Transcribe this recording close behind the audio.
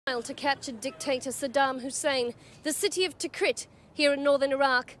To capture dictator Saddam Hussein, the city of Tikrit, here in northern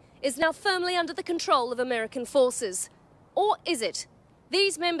Iraq, is now firmly under the control of American forces. Or is it?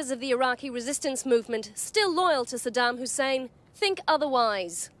 These members of the Iraqi resistance movement, still loyal to Saddam Hussein, think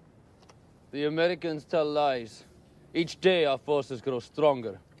otherwise. The Americans tell lies. Each day our forces grow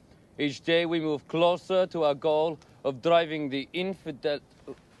stronger. Each day we move closer to our goal of driving the infidel...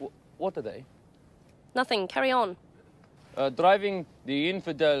 What are they? Nothing. Carry on. Driving the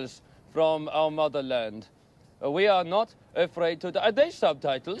infidels from our motherland. We are not afraid to... Are they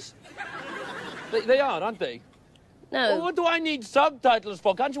subtitles? They are, aren't they? No. Well, what do I need subtitles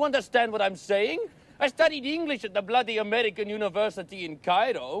for? Can't you understand what I'm saying? I studied English at the bloody American University in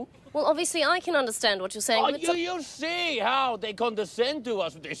Cairo. Well, obviously I can understand what you're saying. Oh, you see how they condescend to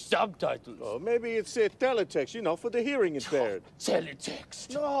us with their subtitles. Oh, maybe it's teletext, you know, for the hearing impaired.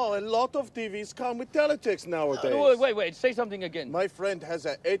 Teletext? No, a lot of TVs come with teletext nowadays. Wait, say something again. My friend has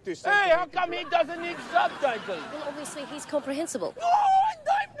an 80-cent... Hey, how come he doesn't need subtitles? Well, obviously he's comprehensible. No,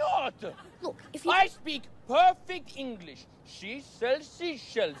 I'm not! Look, if you... I speak perfect English. She sells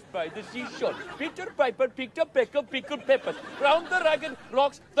seashells by the seashore. Peter Piper picked a peck of pickled peppers. Round the ragged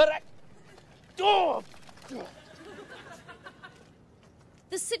rocks, the Oh!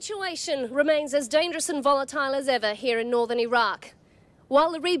 The situation remains as dangerous and volatile as ever here in northern Iraq.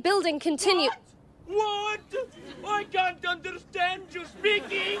 While the rebuilding continues... What? I can't understand you speak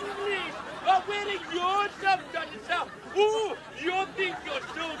English. Where are your subtitles now? Oh, you think you're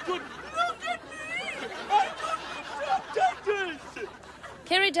so good. Look at me. I got subtitles.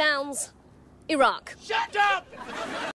 Kerry Downs, Iraq. Shut up!